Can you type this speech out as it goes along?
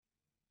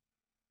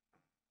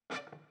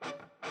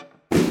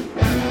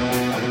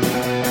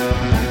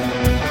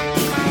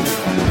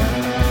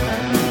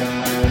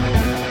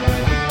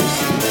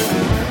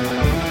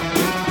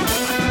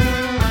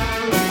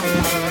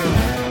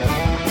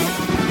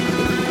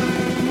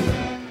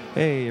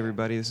Hey,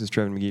 everybody, this is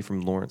Trevan McGee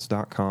from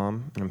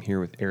Lawrence.com, and I'm here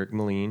with Eric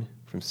Moline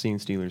from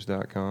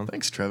SceneStealers.com.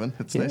 Thanks, Trevan.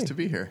 It's nice to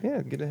be here.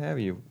 Yeah, good to have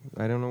you.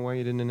 I don't know why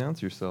you didn't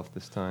announce yourself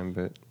this time,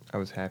 but I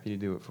was happy to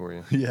do it for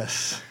you.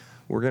 Yes.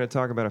 We're going to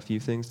talk about a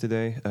few things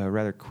today,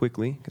 rather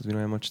quickly, because we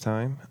don't have much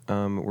time.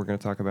 We're going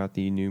to talk about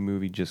the new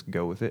movie, Just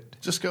Go With It.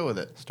 Just Go With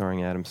It.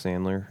 Starring Adam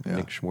Sandler, Yeah.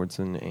 Nick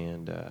Swardson,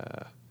 and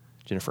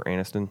Jennifer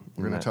Aniston.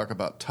 We're going to talk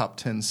about top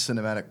 10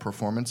 cinematic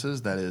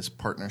performances, that is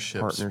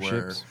partnerships.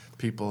 Where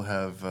people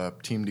have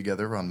teamed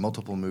together on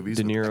multiple movies.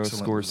 De Niro, with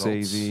excellent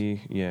Scorsese,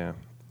 results. yeah.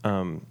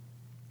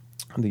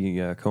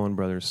 The Coen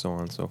brothers, so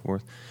on and so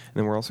forth. And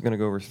then we're also going to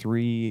go over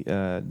 3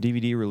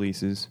 DVD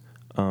releases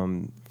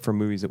from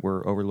movies that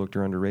were overlooked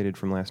or underrated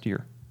from last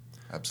year.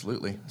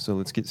 Absolutely. So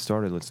let's get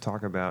started. Let's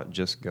talk about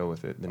Just Go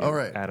With It, the new All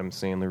right. Adam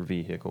Sandler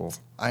vehicle.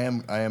 I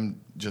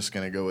am just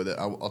going to go with it.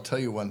 I'll tell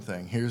you one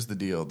thing. Here's the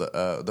deal.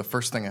 The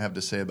first thing I have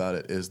to say about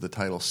it is the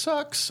title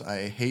sucks.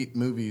 I hate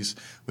movies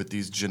with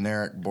these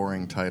generic,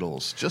 boring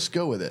titles. Just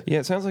go with it. Yeah,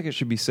 it sounds like it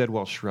should be said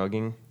while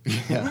shrugging.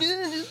 Yeah.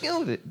 Just go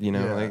with it. You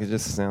know, Yeah. like it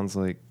just sounds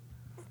like,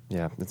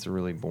 yeah, it's a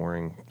really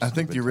boring. I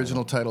think the stupid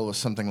original title was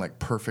something like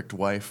Perfect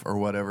Wife or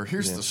whatever.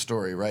 Here's Yeah. the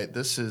story, right?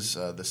 This is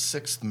the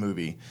 6th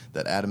movie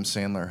that Adam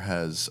Sandler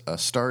has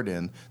starred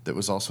in that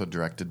was also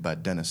directed by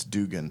Dennis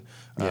Dugan,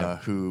 Yeah.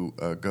 who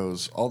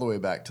goes all the way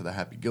back to the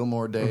Happy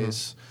Gilmore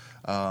days.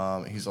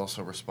 He's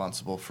also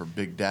responsible for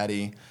Big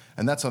Daddy,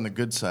 and that's on the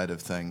good side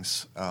of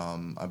things.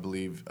 I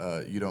believe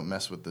You Don't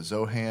Mess with the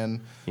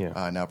Zohan. Yeah.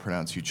 I now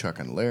pronounce You Chuck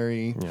and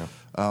Larry. Yeah.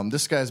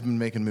 This guy's been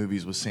making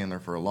movies with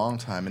Sandler for a long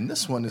time, and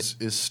this one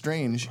is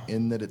strange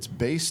in that it's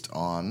based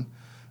on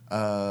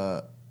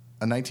a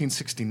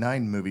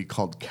 1969 movie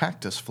called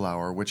Cactus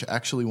Flower, which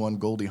actually won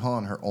Goldie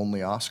Hawn her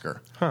only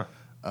Oscar. Huh.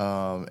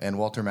 And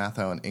Walter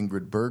Matthau and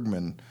Ingrid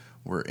Bergman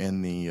were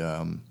in the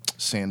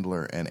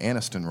Sandler and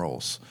Aniston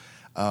roles.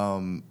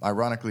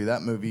 Ironically,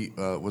 that movie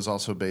was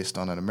also based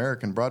on an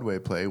American Broadway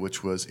play,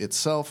 which was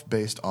itself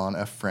based on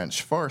a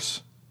French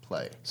farce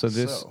play. So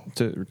this,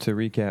 to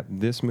recap,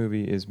 this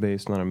movie is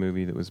based on a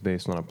movie that was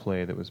based on a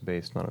play that was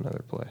based on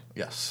another play.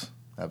 Yes,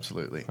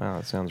 absolutely. Wow,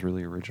 that sounds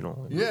really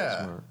original. And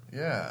Yeah, smart.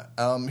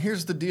 yeah.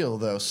 Here's the deal,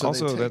 though. So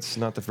Also, that's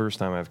not the first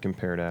time I've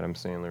compared Adam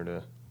Sandler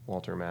to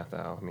Walter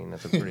Matthau. I mean,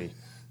 that's a pretty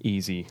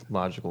easy,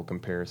 logical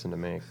comparison to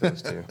make,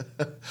 those two.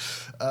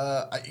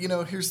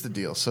 Here's the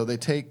deal. So they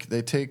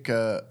take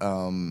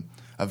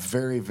a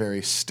very,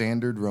 very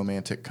standard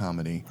romantic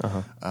comedy,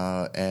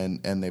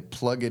 and they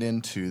plug it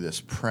into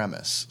this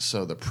premise.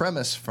 So the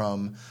premise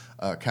from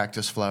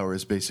Cactus Flower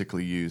is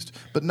basically used,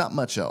 but not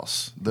much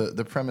else.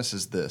 The premise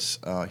is this.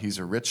 He's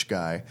a rich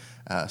guy,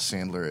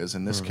 Sandler is.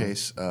 In this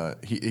case,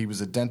 he was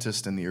a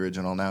dentist in the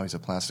original. Now he's a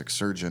plastic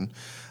surgeon,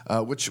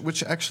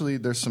 which actually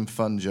there's some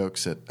fun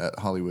jokes at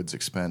Hollywood's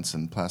expense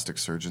and plastic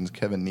surgeons.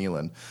 Kevin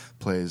Nealon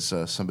plays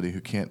somebody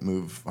who can't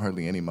move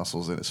hardly any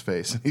muscles in his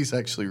face. He's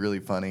actually really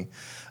funny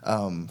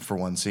for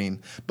one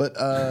scene.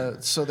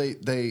 But so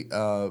they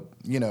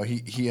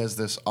he has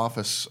this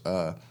office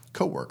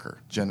co-worker,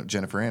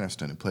 Jennifer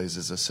Aniston, who plays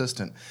his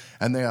assistant,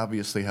 and they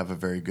obviously have a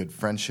very good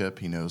friendship.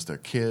 He knows their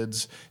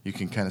kids. You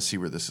can kind of see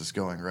where this is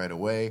going right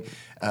away.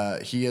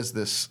 He has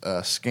this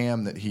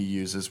scam that he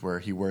uses where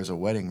he wears a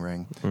wedding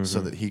ring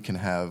so that he can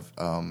have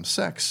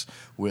sex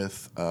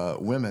with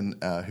women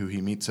who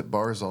he meets at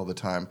bars all the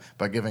time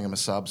by giving them a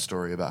sob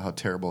story about how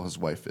terrible his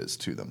wife is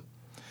to them.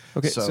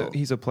 Okay, so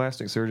he's a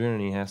plastic surgeon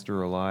and he has to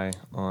rely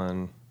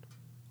on,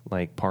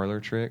 like, parlor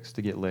tricks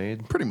to get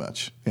laid? Pretty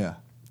much, yeah.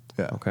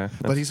 Yeah. Okay.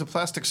 But he's a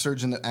plastic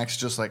surgeon that acts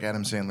just like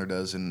Adam Sandler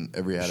does in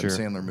every Adam Sure.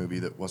 Sandler movie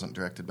that wasn't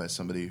directed by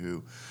somebody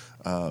who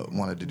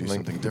wanted to do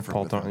something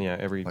different. Paul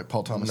like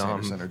Paul Thomas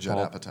Anderson or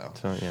Judd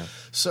Apatow. Yeah.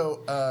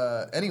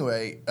 So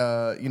anyway,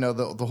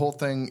 the whole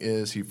thing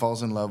is he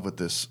falls in love with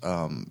this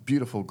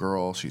beautiful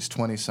girl. She's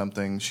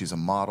 20-something. She's a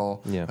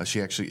model. Yeah.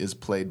 She actually is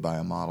played by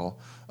a model.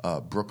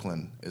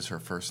 Brooklyn is her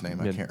first name.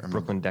 I can't remember.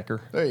 Brooklyn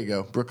Decker. There you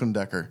go, Brooklyn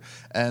Decker.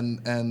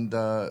 And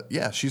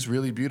she's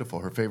really beautiful.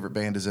 Her favorite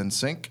band is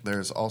NSYNC.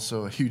 There's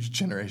also a huge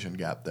generation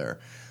gap there.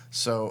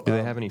 So do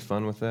they have any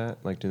fun with that?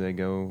 Like, do they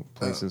go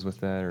places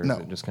with that, or no. is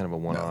it just kind of a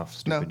one-off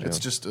stupid joke? It's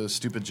just a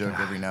stupid joke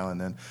every now and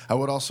then. I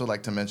would also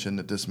like to mention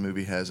that this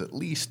movie has at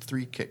least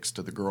 3 kicks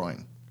to the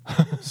groin.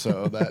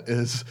 So that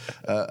is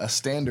a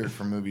standard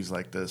for movies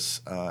like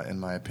this, in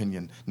my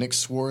opinion. Nick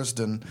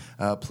Swardson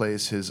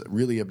plays his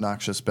really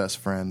obnoxious best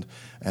friend,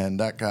 and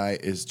that guy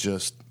is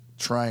just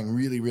trying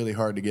really, really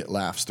hard to get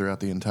laughs throughout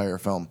the entire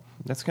film.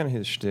 That's kind of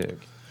his shtick.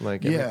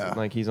 Like, Yeah.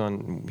 like he's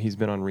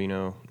been on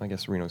Reno. I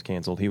guess Reno's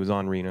canceled. He was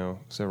on Reno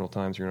several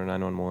times, Reno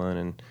 911,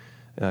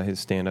 and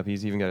his stand-up.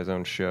 He's even got his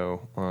own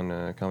show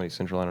on Comedy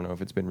Central. I don't know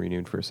if it's been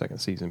renewed for a second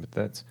season,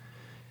 but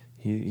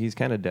he's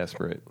kind of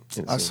desperate.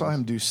 I saw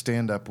him do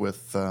stand-up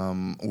with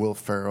Will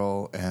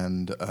Ferrell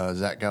and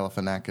Zach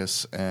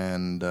Galifianakis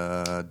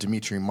and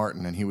Dimitri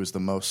Martin, and he was the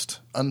most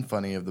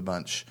unfunny of the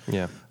bunch,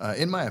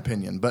 in my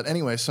opinion. But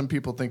anyway, some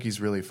people think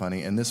he's really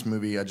funny. In this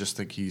movie, I just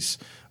think he's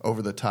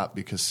over the top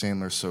because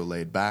Sandler's so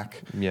laid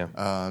back.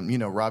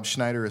 Rob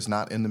Schneider is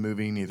not in the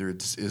movie, neither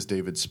is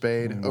David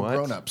Spade. What?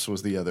 Grown Ups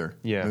was the other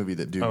movie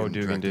that Dugan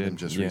directed him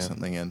just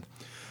recently in.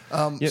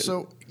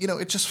 So,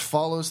 it just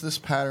follows this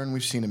pattern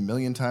we've seen a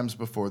million times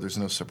before. There's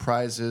no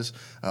surprises.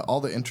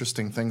 All the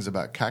interesting things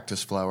about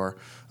Cactus Flower,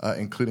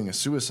 including a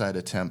suicide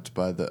attempt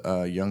by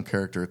the young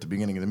character at the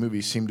beginning of the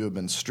movie, seem to have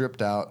been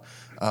stripped out.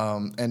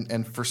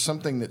 And for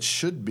something that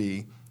should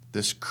be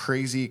this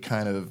crazy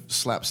kind of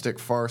slapstick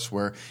farce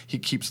where he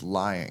keeps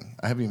lying.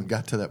 I haven't even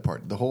got to that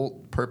part. The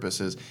whole purpose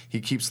is he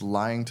keeps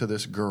lying to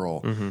this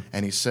girl,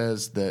 and he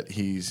says that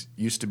he's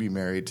used to be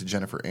married to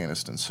Jennifer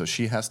Aniston, so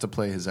she has to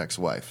play his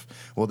ex-wife.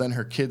 Well, then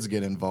her kids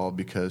get involved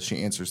because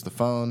she answers the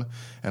phone,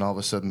 and all of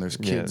a sudden there's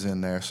kids in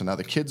there. So now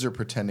the kids are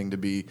pretending to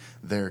be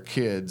their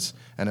kids,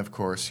 and of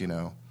course,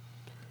 then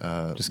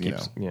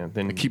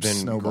it keeps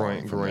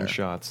snowballing groin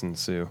shots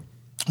ensue.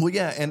 Well,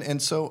 yeah,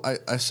 and so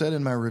I said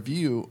in my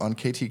review on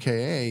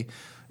KTKA,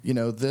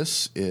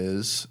 this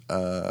is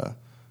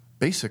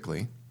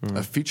basically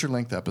a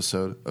feature-length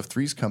episode of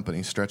Three's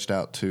Company stretched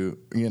out to,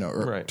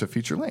 to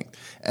feature-length.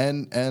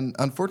 And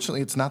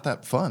unfortunately, it's not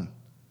that fun.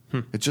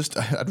 It just,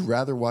 I'd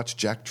rather watch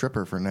Jack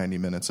Tripper for 90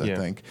 minutes, I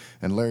think,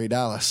 and Larry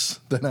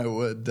Dallas than I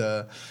would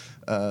to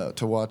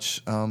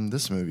watch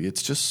this movie.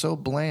 It's just so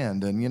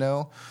bland, and,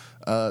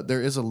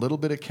 there is a little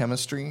bit of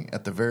chemistry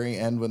at the very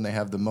end when they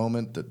have the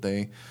moment that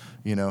they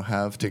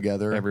have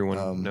together.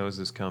 Everyone knows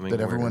is coming.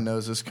 Everyone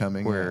knows is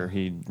coming. Where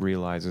he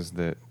realizes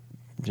that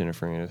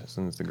Jennifer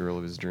Aniston is the girl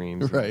of his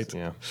dreams. Right.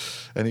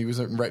 And he was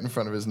right in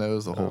front of his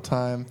nose the whole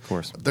time. Of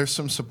course. There's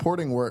some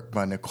supporting work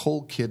by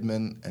Nicole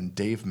Kidman and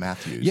Dave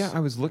Matthews. Yeah,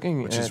 I was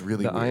looking at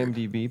really the weird.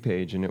 IMDb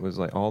page, and it was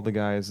like all the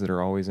guys that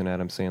are always in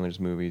Adam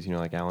Sandler's movies,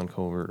 like Alan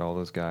Colbert, all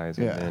those guys.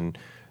 And then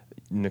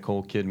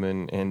Nicole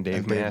Kidman and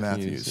Dave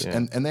Matthews.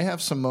 Yeah. And they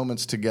have some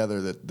moments together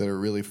that are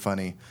really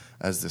funny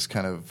as this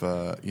kind of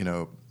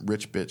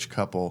rich bitch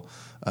couple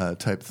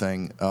type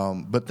thing.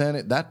 But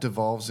then that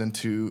devolves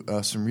into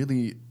some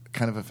really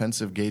kind of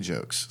offensive gay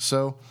jokes.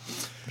 So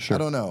I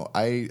don't know.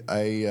 I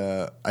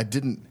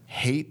didn't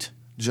hate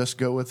Just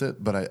Go With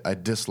It, but I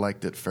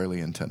disliked it fairly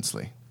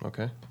intensely.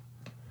 Okay.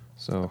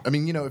 So I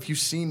mean, if you've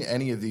seen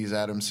any of these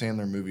Adam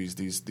Sandler movies,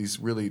 these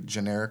really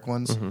generic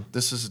ones,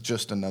 this is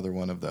just another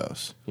one of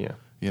those. Yeah.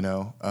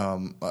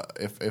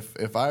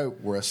 If I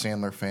were a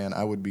Sandler fan,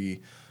 I would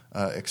be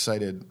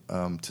excited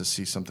to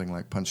see something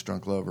like Punch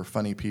Drunk Love or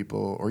Funny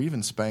People or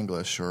even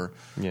Spanglish or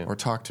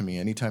Talk to Me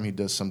anytime he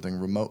does something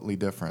remotely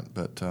different.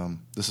 But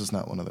this is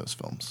not one of those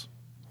films.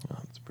 Oh,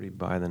 it's pretty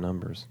by the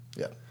numbers.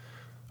 Yeah.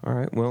 All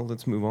right. Well,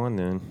 let's move on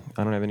then.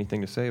 I don't have anything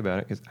to say about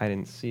it because I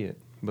didn't see it.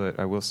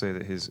 But I will say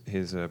that his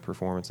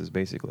performance is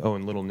basically... Oh,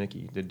 and Little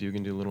Nicky. Did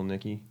Dugan do Little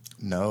Nicky?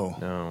 No.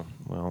 No.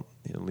 Well,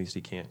 at least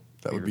he can't...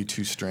 That would be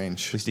too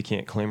strange. At least he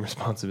can't claim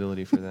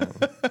responsibility for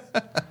that one.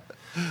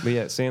 But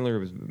yeah, Sandler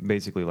was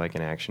basically like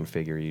an action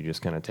figure. You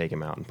just kind of take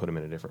him out and put him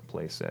in a different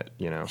play set,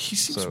 He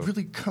seems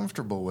really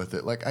comfortable with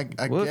it. Like, I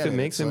well, get if it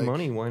makes him like,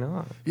 money, why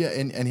not? Yeah,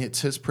 and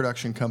it's his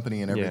production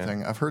company and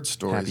everything. I've heard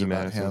stories Happy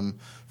about Madison. him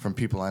from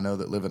people I know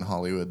that live in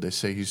Hollywood. They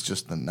say he's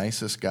just the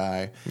nicest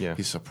guy. Yeah.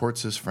 He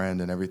supports his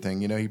friend and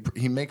everything.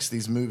 He makes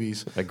these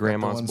movies. Like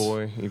Grandma's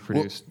Boy, he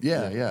produced.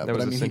 Well, yeah. That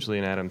was essentially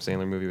an Adam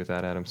Sandler movie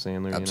without Adam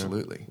Sandler.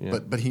 Absolutely. Yeah.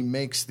 But he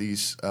makes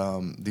these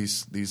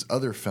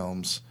other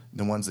films,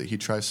 the ones that he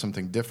tries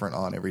something different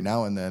on every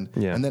now and then.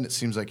 Yeah. And then it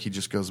seems like he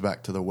just goes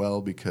back to the well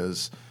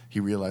because he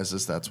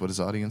realizes that's what his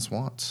audience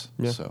wants.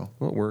 Yeah. So.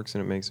 Well, it works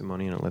and it makes him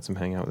money and it lets him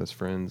hang out with his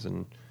friends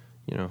and,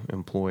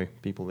 employ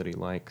people that he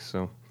likes.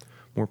 So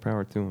more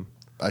power to him.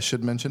 I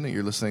should mention that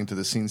you're listening to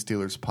the Scene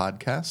Stealers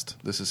podcast.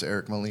 This is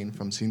Eric Moline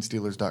from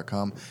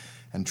SceneStealers.com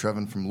and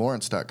Trevan from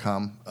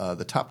Lawrence.com.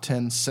 The top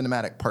 10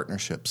 cinematic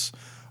partnerships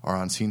are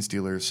on Scene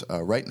Stealers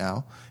right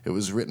now. It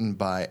was written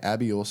by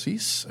Abby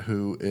Olsis,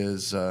 who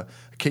is a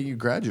KU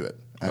graduate,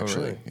 actually.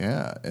 Oh, really?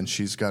 Yeah, and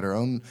she's got her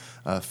own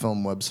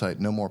film website,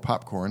 No More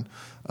Popcorn,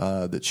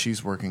 that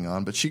she's working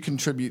on. But she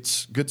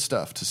contributes good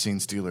stuff to Scene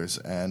Stealers,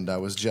 and I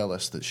was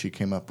jealous that she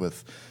came up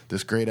with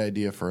this great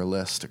idea for a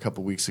list a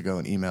couple weeks ago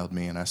and emailed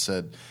me, and I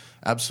said,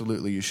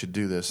 absolutely, you should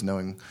do this,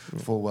 knowing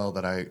full well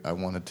that I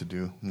wanted to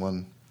do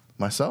one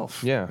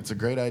myself. Yeah. It's a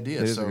great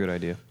idea. It is a good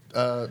idea.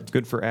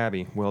 Good for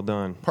Abby. Well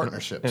done.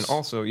 Partnerships. And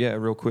also,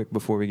 real quick,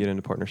 before we get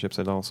into partnerships,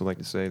 I'd also like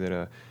to say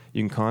that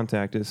you can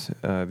contact us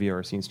via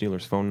our Scene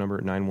Stealers phone number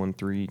at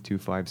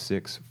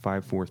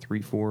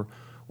 913-256-5434,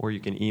 or you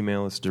can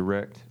email us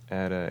direct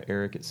at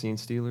Eric at Scene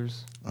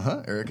Stealers.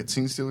 Eric at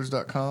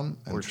SceneStealers.com.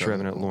 Or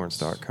Trevan at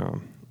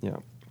Lawrence.com. Yeah.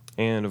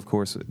 And, of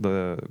course,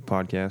 the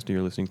podcast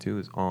you're listening to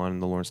is on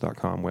the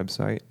Lawrence.com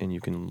website, and you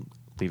can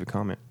leave a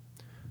comment.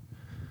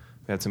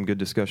 had some good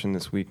discussion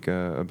this week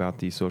about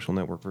the Social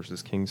Network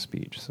versus King's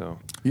Speech. So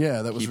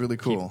yeah, that was really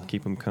cool.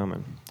 Keep them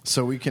coming.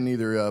 So we can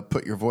either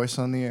put your voice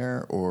on the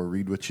air or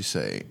read what you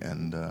say.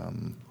 And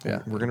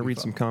we're going to read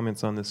some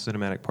comments on this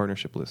cinematic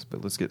partnership list,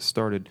 but let's get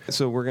started.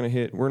 So we're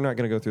not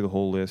going to go through the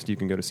whole list. You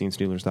can go to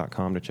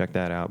scenestealers.com to check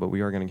that out, but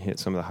we are going to hit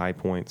some of the high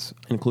points,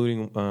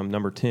 including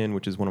number 10,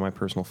 which is one of my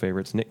personal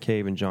favorites, Nick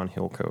Cave and John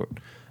Hillcoat.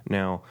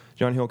 Now,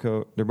 John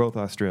Hillcoat, they're both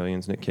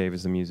Australians. Nick Cave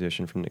is the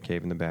musician from Nick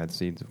Cave and the Bad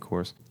Seeds, of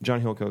course.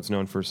 John Hillcoat's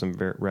known for some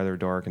rather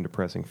dark and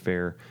depressing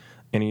fare,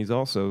 and he's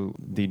also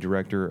the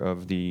director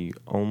of the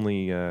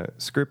only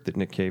script that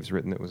Nick Cave's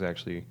written that was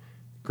actually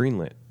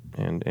greenlit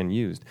and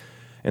used.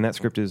 And that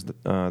script is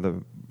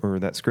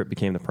that script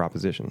became The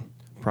Proposition.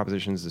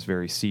 Proposition is this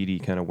very seedy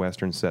kind of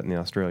western set in the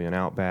Australian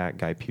outback.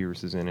 Guy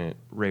Pearce is in it.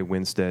 Ray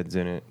Winstead's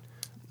in it.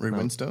 Ray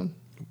Winstone?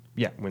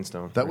 Yeah,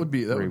 Winstone. That would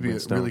be a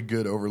really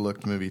good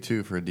overlooked movie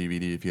too for a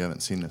DVD if you haven't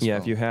seen this. Yeah,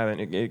 film. if you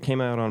haven't, it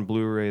came out on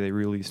Blu-ray. They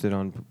released it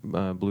on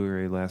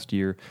Blu-ray last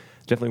year.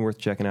 Definitely worth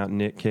checking out.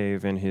 Nick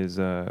Cave and his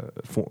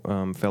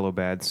fellow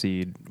Bad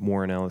Seed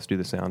Warren Ellis do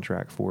the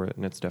soundtrack for it,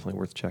 and it's definitely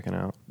worth checking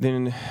out.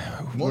 Then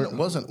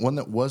one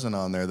that wasn't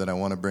on there that I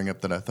want to bring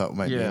up that I thought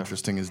might be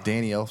interesting is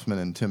Danny Elfman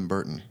and Tim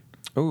Burton.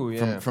 Oh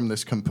yeah, from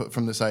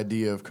this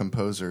idea of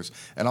composers,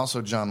 and also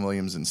John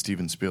Williams and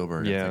Steven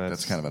Spielberg. Yeah, I think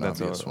that's kind of an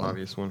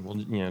obvious one. Well,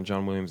 yeah,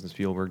 John Williams and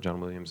Spielberg,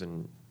 John Williams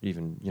and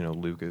even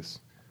Lucas,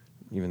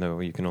 even though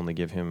you can only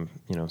give him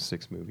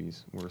 6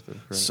 movies worth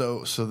of credit.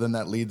 So then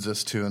that leads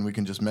us to, and we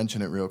can just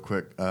mention it real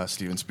quick,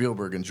 Steven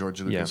Spielberg and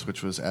George Lucas,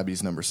 which was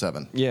Abby's number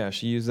 7. Yeah,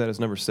 she used that as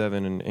number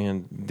 7,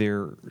 and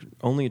their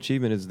only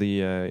achievement is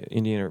the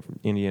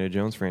Indiana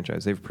Jones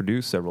franchise. They've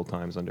produced several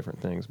times on different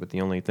things, but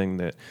the only thing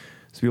that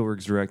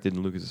Spielberg's directed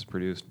and Lucas has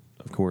produced,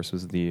 of course,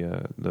 was the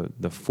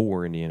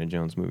 4 Indiana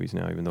Jones movies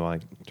now, even though I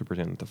like to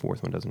pretend that the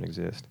 4th one doesn't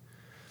exist.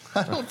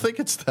 I don't think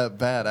it's that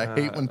bad. I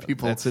hate when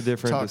people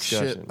talk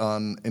shit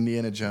on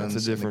Indiana Jones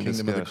and the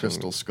Kingdom of the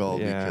Crystal Skull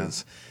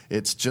because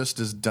it's just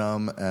as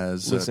dumb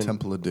as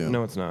Temple of Doom.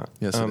 No, it's not.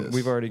 Yes, it is.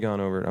 We've already gone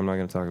over it. I'm not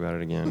going to talk about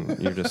it again.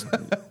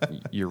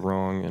 You're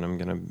wrong, and I'm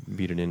going to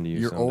beat it into you.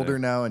 You're older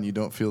now, and you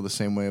don't feel the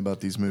same way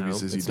about these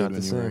movies as you did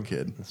when you were a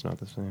kid. It's not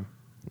the same.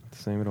 Not the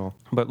same at all.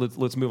 But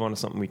let's move on to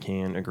something we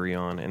can agree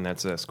on, and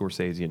that's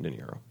Scorsese and De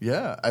Niro.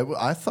 Yeah,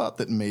 I thought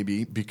that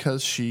maybe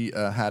because she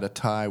had a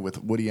tie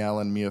with Woody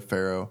Allen, Mia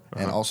Farrow,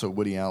 and also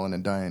Woody Allen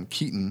and Diane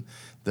Keaton,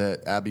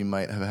 that Abby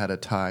might have had a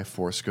tie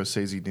for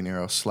Scorsese, De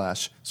Niro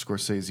 /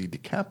 Scorsese,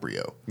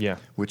 DiCaprio. Yeah,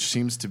 which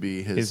seems to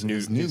be his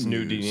new De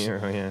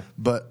Niro. Yeah,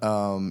 but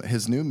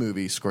his new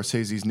movie,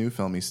 Scorsese's new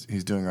film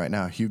he's doing right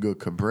now, Hugo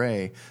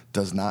Cabret,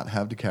 does not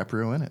have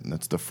DiCaprio in it, and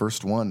it's the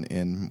first one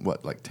in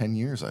 10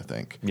 years, I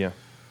think. Yeah.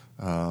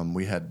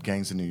 We had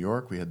Gangs of New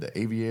York, we had The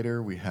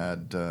Aviator, we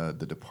had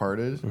The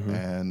Departed,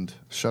 and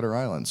Shutter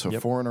Island. So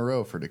 4 in a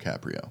row for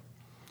DiCaprio.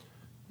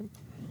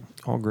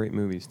 All great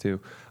movies,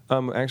 too.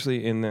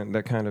 Actually, in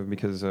that kind of,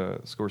 because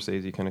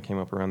Scorsese kind of came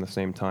up around the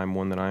same time,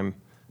 one that I'm,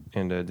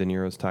 and De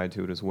Niro's tied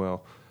to it as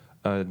well.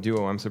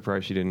 Duo I'm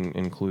surprised she didn't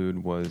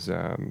include was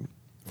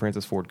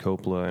Francis Ford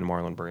Coppola and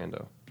Marlon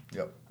Brando.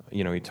 Yep.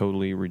 He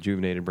totally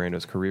rejuvenated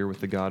Brando's career with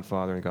The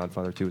Godfather and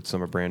Godfather 2. It's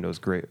some of Brando's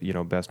great,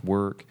 best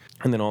work.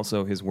 And then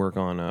also his work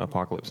on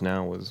Apocalypse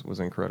Now was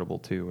incredible,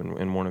 too,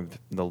 and one of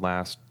the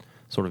last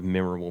sort of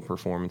memorable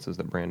performances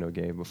that Brando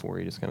gave before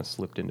he just kind of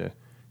slipped into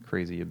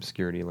crazy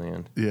obscurity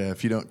land. Yeah,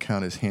 if you don't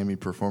count his hammy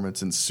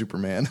performance in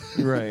Superman.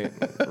 Right.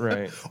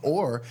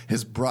 Or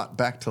his brought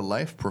back to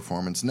life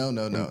performance. No,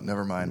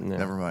 never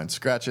mind.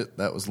 Scratch it.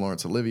 That was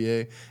Laurence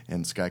Olivier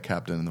and Sky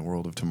Captain in the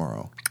World of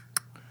Tomorrow.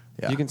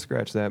 Yeah. You can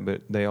scratch that,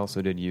 but they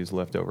also did use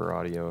leftover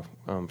audio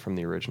from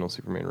the original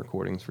Superman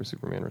recordings for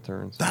Superman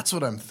Returns. That's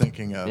what I'm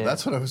thinking of. Yeah.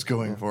 That's what I was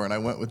going for, and I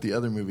went with the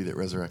other movie that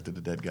resurrected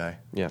the dead guy.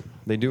 Yeah,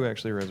 they do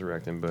actually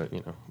resurrect him, but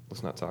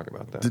let's not talk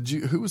about that.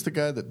 Who was the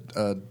guy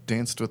that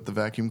danced with the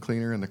vacuum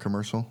cleaner in the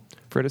commercial?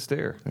 Fred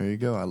Astaire. There you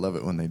go. I love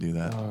it when they do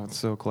that. Oh, it's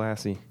so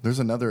classy. There's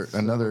another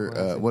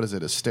what is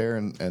it?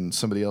 Astaire and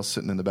somebody else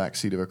sitting in the back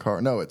seat of a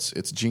car. No,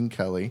 it's Gene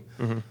Kelly.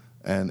 Mm-hmm.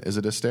 And is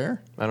it Astaire?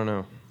 I don't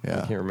know.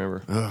 Yeah. I can't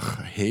remember. Ugh,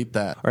 I hate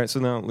that. All right, so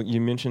now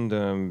you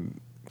mentioned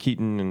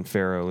Keaton and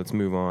Farrow. Let's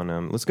move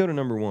on. Let's go to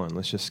number 1.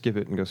 Let's just skip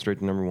it and go straight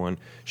to number 1.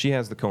 She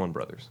has the Coen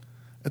brothers.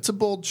 It's a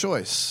bold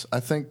choice. I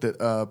think that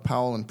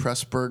Powell and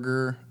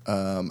Pressburger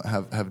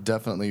have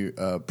definitely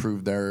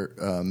proved their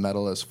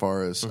mettle as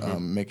far as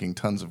making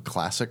tons of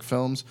classic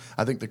films.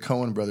 I think the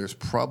Coen brothers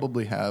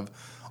probably have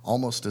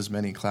almost as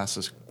many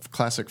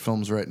classic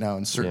films right now,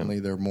 and certainly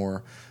they're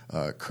more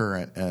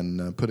current.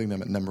 And putting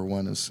them at number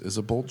 1 is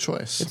a bold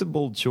choice. It's a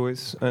bold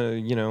choice.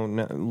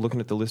 Looking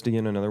at the list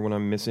again, another one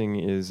I'm missing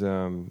is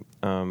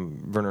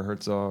Werner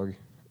Herzog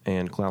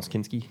and Klaus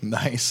Kinski.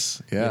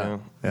 Nice. Yeah.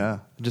 Yeah.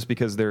 Just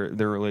because their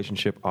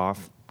relationship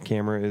off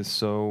camera is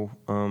so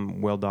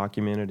well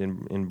documented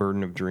in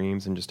Burden of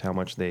Dreams, and just how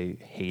much they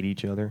hate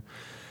each other.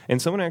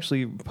 And someone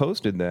actually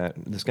posted that.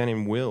 This guy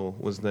named Will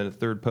was the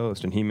third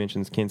post, and he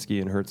mentions Kinski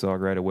and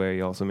Herzog right away.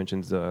 He also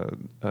mentions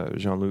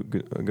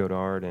Jean-Luc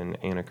Godard and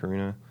Anna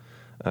Karina.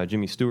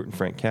 Jimmy Stewart and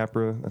Frank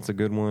Capra, that's a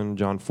good one.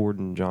 John Ford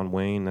and John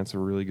Wayne, that's a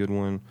really good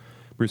one.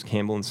 Bruce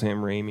Campbell and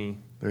Sam Raimi.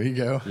 There you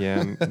go.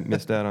 Yeah,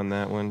 missed out on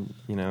that one.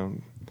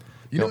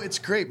 It's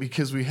great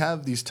because we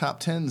have these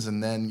top 10s,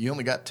 and then you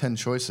only got 10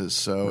 choices.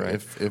 So right.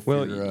 if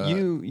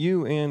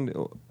you and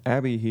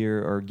Abby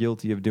here are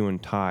guilty of doing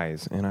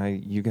ties,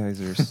 and you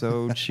guys are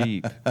so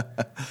cheap.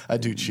 I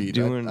do cheat.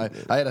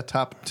 I had a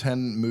top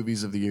 10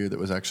 movies of the year that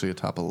was actually a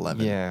top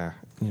 11. Yeah,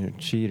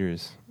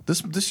 cheaters.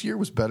 This year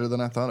was better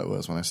than I thought it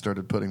was. When I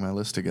started putting my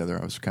list together,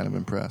 I was kind of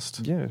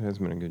impressed. Yeah, it has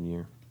been a good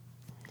year.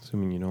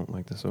 Assuming you don't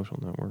like The Social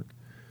Network.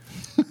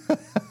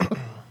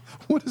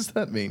 What does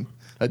that mean?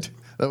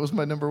 That was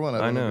my number one.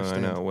 I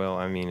know. Well,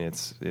 I mean,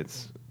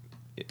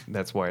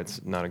 that's why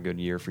it's not a good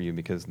year for you,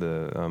 because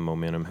the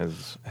momentum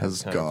has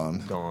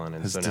gone,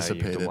 and has so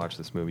dissipated. Now you have to watch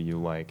this movie you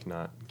like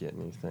not get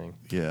anything.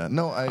 Yeah,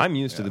 no, I'm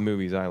used to the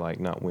movies I like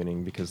not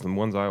winning, because the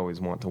ones I always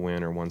want to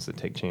win are ones that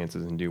take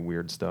chances and do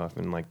weird stuff,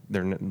 and like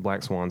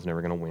Black Swan's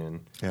never going to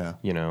win.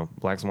 Yeah,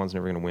 Black Swan's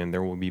never going to win.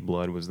 There Will Be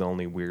Blood was the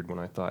only weird one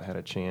I thought had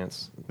a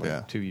chance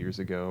 2 years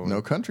ago.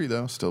 No Country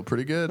though, still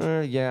pretty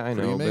good. Yeah, I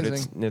know,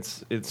 amazing. But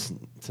it's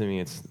to me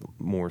it's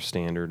more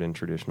standard and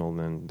traditional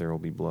than There Will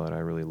Be Blood. I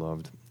really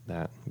loved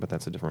that, but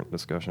that's a different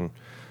discussion.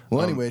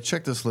 Well, anyway,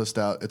 check this list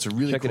out. It's a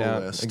really cool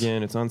list.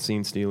 Again, it's on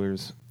Scene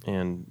Stealers,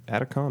 and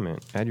add a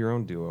comment. Add your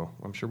own duo.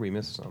 I'm sure we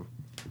missed some.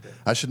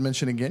 I should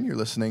mention again, you're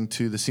listening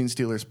to the Scene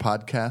Stealers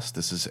podcast.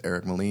 This is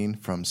Eric Moline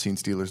from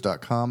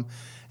SceneStealers.com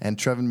and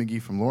Trevan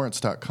McGee from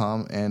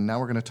Lawrence.com. And now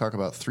we're going to talk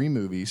about 3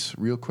 movies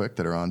real quick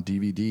that are on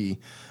DVD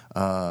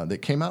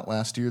that came out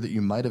last year that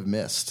you might have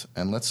missed.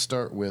 And let's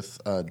start with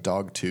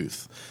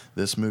Dogtooth.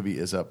 This movie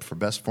is up for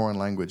Best Foreign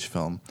Language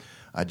Film.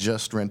 I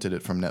just rented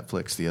it from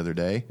Netflix the other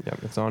day. Yep,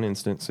 it's on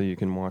instant, so you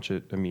can watch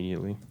it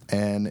immediately.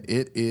 And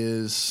it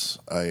is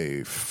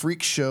a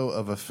freak show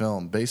of a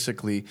film.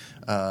 Basically,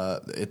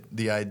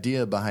 the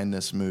idea behind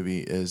this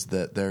movie is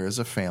that there is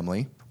a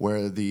family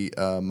where the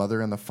mother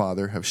and the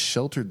father have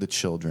sheltered the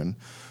children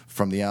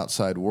from the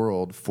outside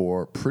world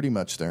for pretty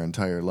much their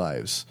entire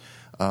lives.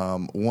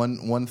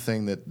 One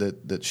thing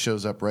that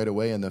shows up right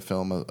away in the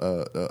film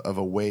of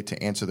a way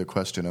to answer the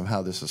question of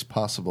how this is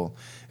possible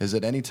is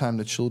that any time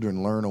the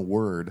children learn a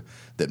word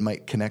that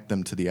might connect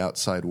them to the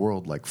outside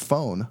world, like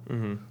phone,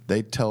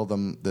 they tell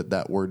them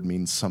that word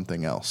means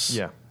something else.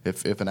 Yeah.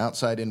 If an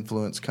outside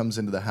influence comes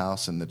into the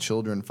house and the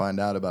children find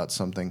out about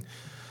something,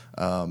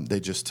 they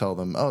just tell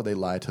them, they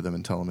lie to them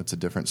and tell them it's a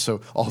different. So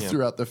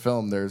throughout the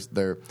film,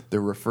 they're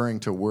referring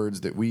to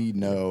words that we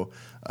know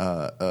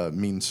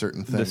mean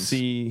certain things. The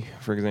C,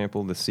 for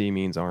example, the C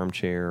means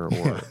armchair,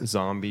 or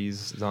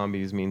zombies.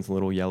 Zombies means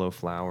little yellow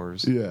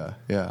flowers. Yeah.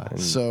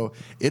 So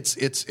it's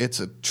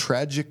a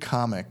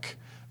tragicomic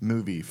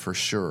movie for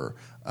sure.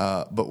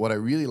 But what I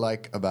really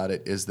like about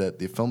it is that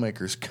the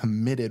filmmakers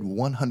committed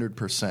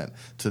 100%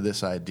 to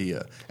this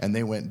idea, and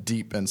they went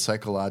deep and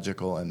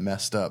psychological and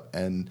messed up,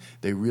 and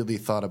they really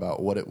thought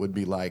about what it would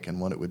be like and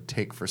what it would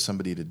take for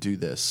somebody to do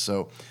this.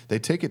 So they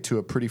take it to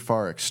a pretty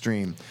far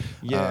extreme.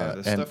 Yeah,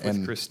 the stuff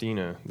with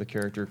Christina, the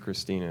character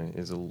Christina,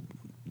 is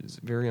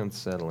very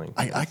unsettling.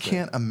 I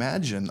can't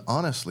imagine,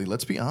 honestly,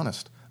 let's be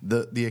honest.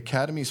 The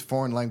Academy's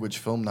foreign language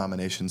film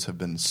nominations have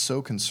been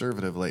so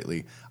conservative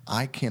lately.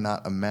 I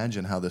cannot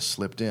imagine how this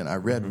slipped in. I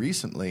read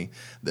recently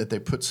that they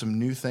put some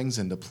new things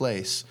into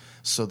place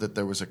so that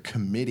there was a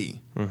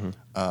committee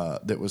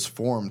that was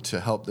formed to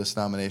help this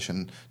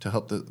nomination, to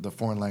help the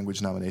foreign language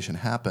nomination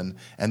happen.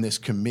 And this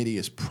committee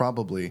is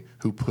probably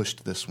who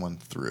pushed this one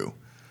through.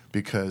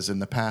 Because in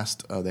the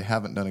past, they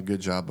haven't done a good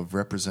job of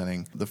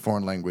representing the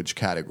foreign language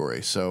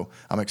category. So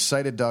I'm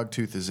excited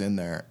Dogtooth is in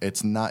there.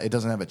 It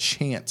doesn't have a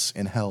chance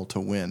in hell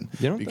to win.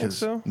 You don't think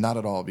so? Not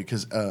at all.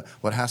 Because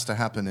what has to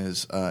happen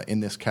is,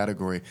 in this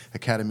category,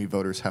 Academy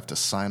voters have to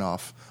sign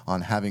off on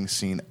having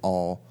seen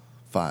all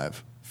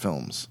 5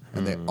 films.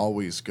 And they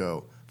always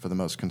go for the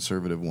most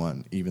conservative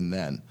one, even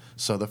then.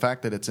 So the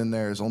fact that it's in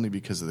there is only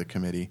because of the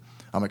committee.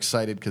 I'm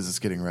excited because it's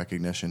getting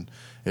recognition.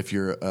 If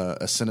you're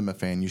a cinema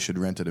fan, you should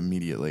rent it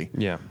immediately.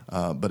 Yeah.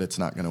 But it's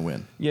not going to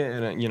win. Yeah,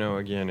 and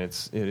again,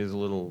 it is a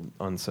little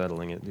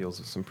unsettling. It deals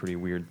with some pretty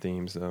weird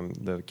themes.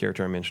 The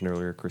character I mentioned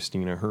earlier,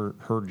 Christina,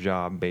 her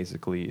job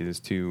basically is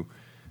to,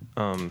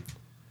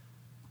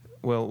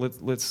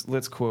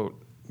 let's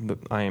quote. The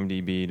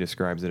IMDb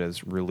describes it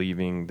as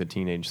relieving the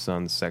teenage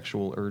son's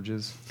sexual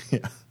urges.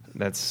 Yeah.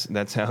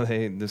 That's how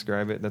they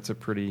describe it. That's a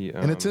pretty...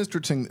 and it's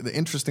interesting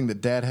that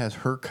Dad has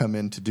her come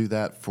in to do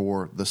that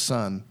for the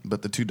son,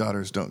 but the 2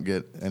 daughters don't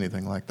get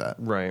anything like that.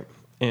 Right.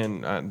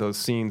 And those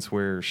scenes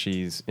where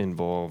she's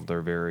involved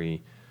are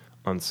very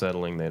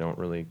unsettling. They don't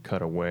really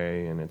cut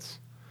away, and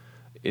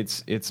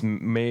it's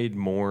made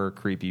more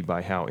creepy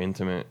by how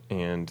intimate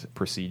and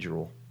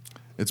procedural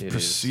it's it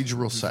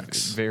procedural is.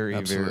 Sex. Very,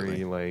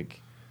 Absolutely. very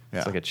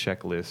it's like a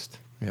checklist.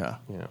 Yeah.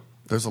 Yeah.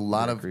 There's a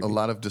lot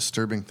of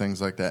disturbing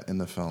things like that in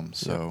the film.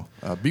 So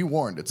be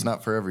warned, it's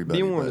not for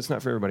everybody. Be warned, it's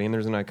not for everybody. And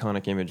there's an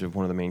iconic image of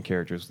one of the main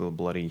characters with a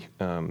bloody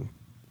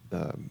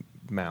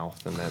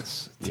mouth, and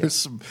that's there's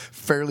some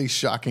fairly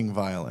shocking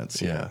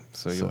violence. Yeah,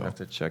 so you'll have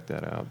to check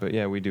that out. But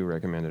yeah, we do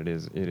recommend it.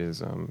 It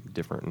is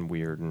different and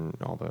weird, and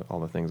all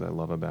the things I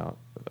love about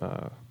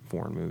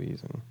foreign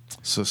movies. And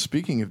so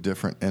speaking of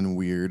different and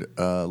weird,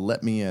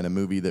 Let Me In, a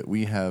movie that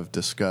we have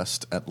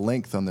discussed at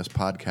length on this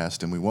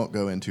podcast, and we won't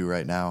go into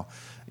right now,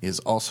 is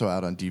also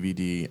out on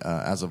DVD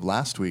as of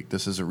last week.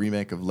 This is a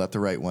remake of Let the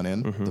Right One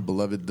In, the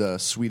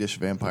beloved Swedish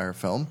vampire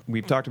film.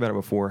 We've talked about it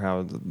before,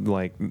 how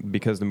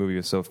because the movie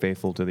was so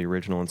faithful to the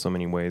original in so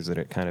many ways that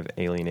it kind of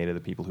alienated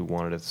the people who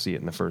wanted to see it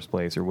in the first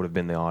place or would have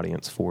been the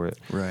audience for it.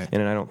 Right.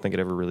 And I don't think it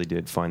ever really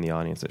did find the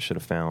audience it should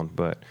have found.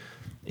 But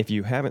if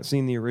you haven't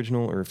seen the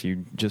original, or if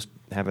you just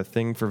have a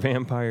thing for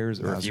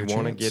vampires, or if you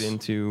want to get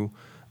into,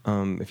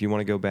 if you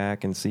want to go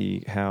back and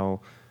see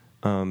how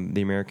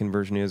the American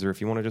version is, or if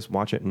you want to just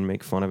watch it and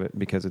make fun of it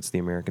because it's the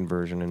American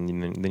version,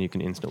 and then you can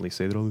instantly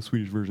say that, the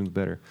Swedish version's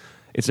better.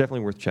 It's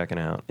definitely worth checking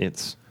out.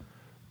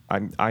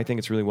 I think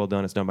it's really well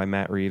done. It's done by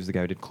Matt Reeves, the guy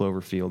who did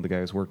Cloverfield, the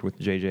guy who's worked with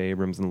J.J.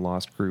 Abrams and The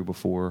Lost Crew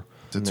before.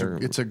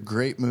 It's a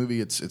great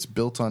movie. It's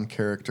built on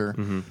character,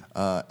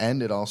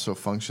 and it also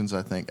functions,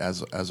 I think,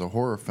 as a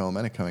horror film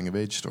and a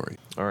coming-of-age story.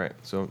 All right,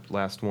 so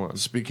last one.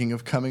 Speaking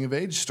of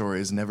coming-of-age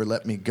stories, Never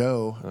Let Me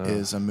Go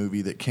is a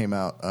movie that came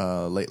out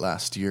late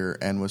last year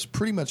and was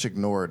pretty much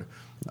ignored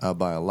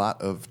by a lot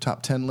of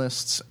top 10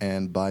 lists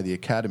and by the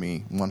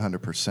Academy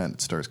 100%.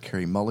 It stars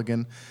Carey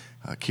Mulligan,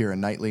 Keira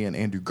Knightley, and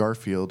Andrew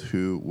Garfield,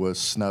 who was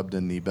snubbed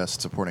in the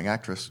Best Supporting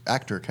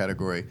Actor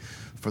category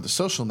for The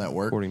Social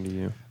Network. According to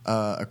you.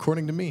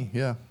 According to me,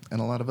 yeah, and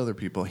a lot of other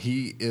people.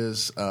 He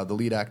is the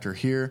lead actor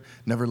here.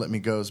 Never Let Me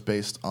Go is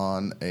based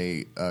on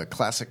a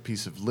classic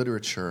piece of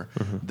literature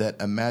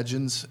that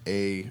imagines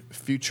a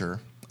future.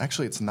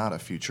 Actually, it's not a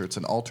future. It's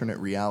an alternate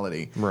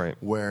reality. Right.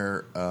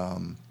 Where...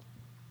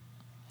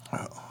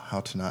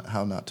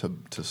 How not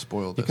to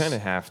spoil this? You kind of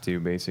have to,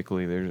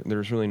 basically.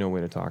 There's really no way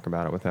to talk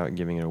about it without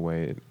giving it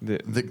away.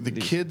 The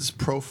kids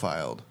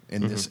profiled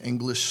in this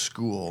English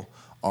school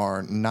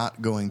are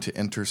not going to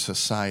enter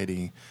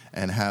society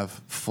and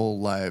have full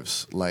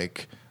lives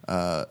like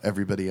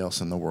everybody else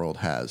in the world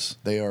has.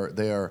 They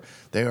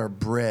are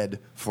bred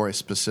for a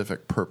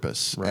specific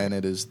purpose, right. And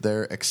it is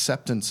their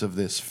acceptance of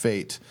this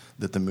fate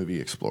that the movie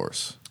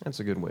explores.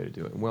 That's a good way to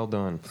do it. Well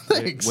done.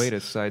 Thanks. Way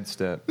to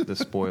sidestep the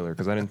spoiler,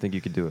 because I didn't think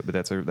you could do it. But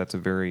that's a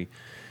very,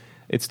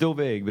 it's still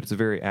vague, but it's a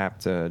very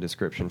apt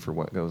description for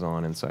what goes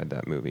on inside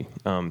that movie.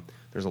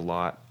 There's a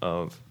lot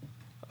of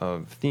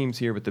themes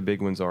here, but the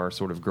big ones are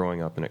sort of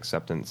growing up and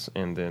acceptance,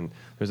 and then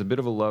there's a bit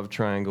of a love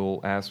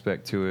triangle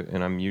aspect to it,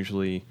 and I'm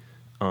usually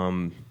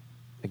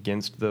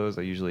against those.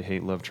 I usually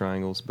hate love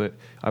triangles, but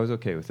I was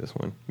okay with this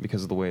one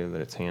because of the way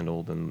that it's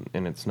handled, and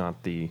it's not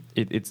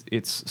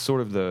it's sort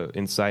of the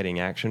inciting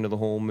action to the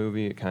whole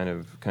movie. It kind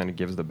of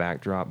gives the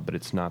backdrop, but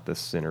it's not the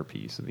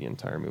centerpiece of the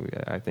entire movie.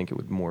 I think it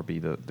would more be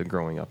the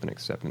growing up and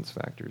acceptance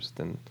factors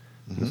than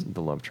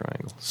the love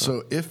triangle.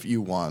 So if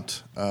you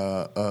want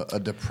a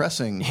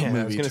depressing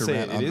movie to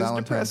rent on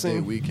Valentine's Day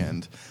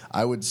weekend,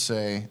 I would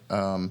say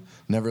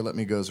Never Let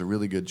Me Go is a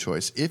really good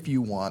choice. If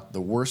you want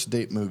the worst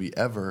date movie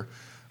ever,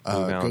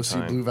 go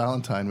see Blue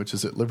Valentine, which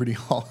is at Liberty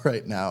Hall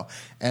right now.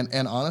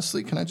 And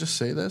honestly, can I just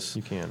say this?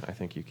 You can. I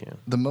think you can.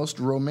 The most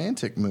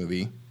romantic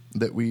movie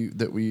that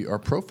we are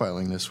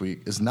profiling this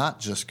week is not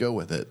Just Go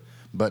With It,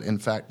 but in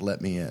fact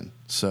Let Me In.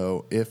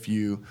 So if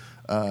you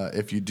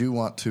do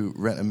want to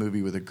rent a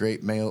movie with a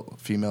great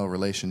male-female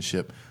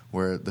relationship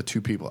where the two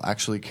people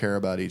actually care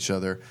about each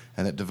other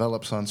and it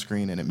develops on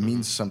screen and it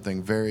means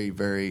something very,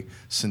 very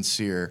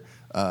sincere,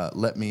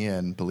 Let Me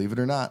In, believe it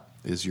or not,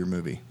 is your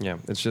movie. Yeah,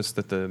 it's just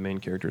that the main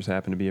characters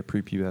happen to be a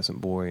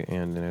prepubescent boy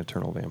and an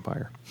eternal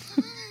vampire.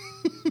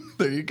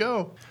 There you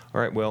go.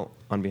 All right, well,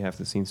 on behalf of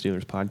the Scene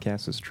Stealers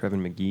podcast, this is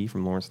Trevan McGee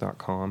from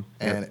Lawrence.com.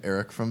 And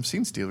Eric from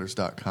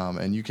SceneStealers.com.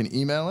 And you can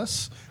email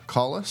us,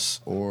 call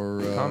us,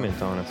 or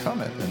comment on us.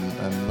 Comment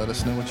and let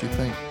us know what you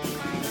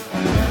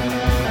think.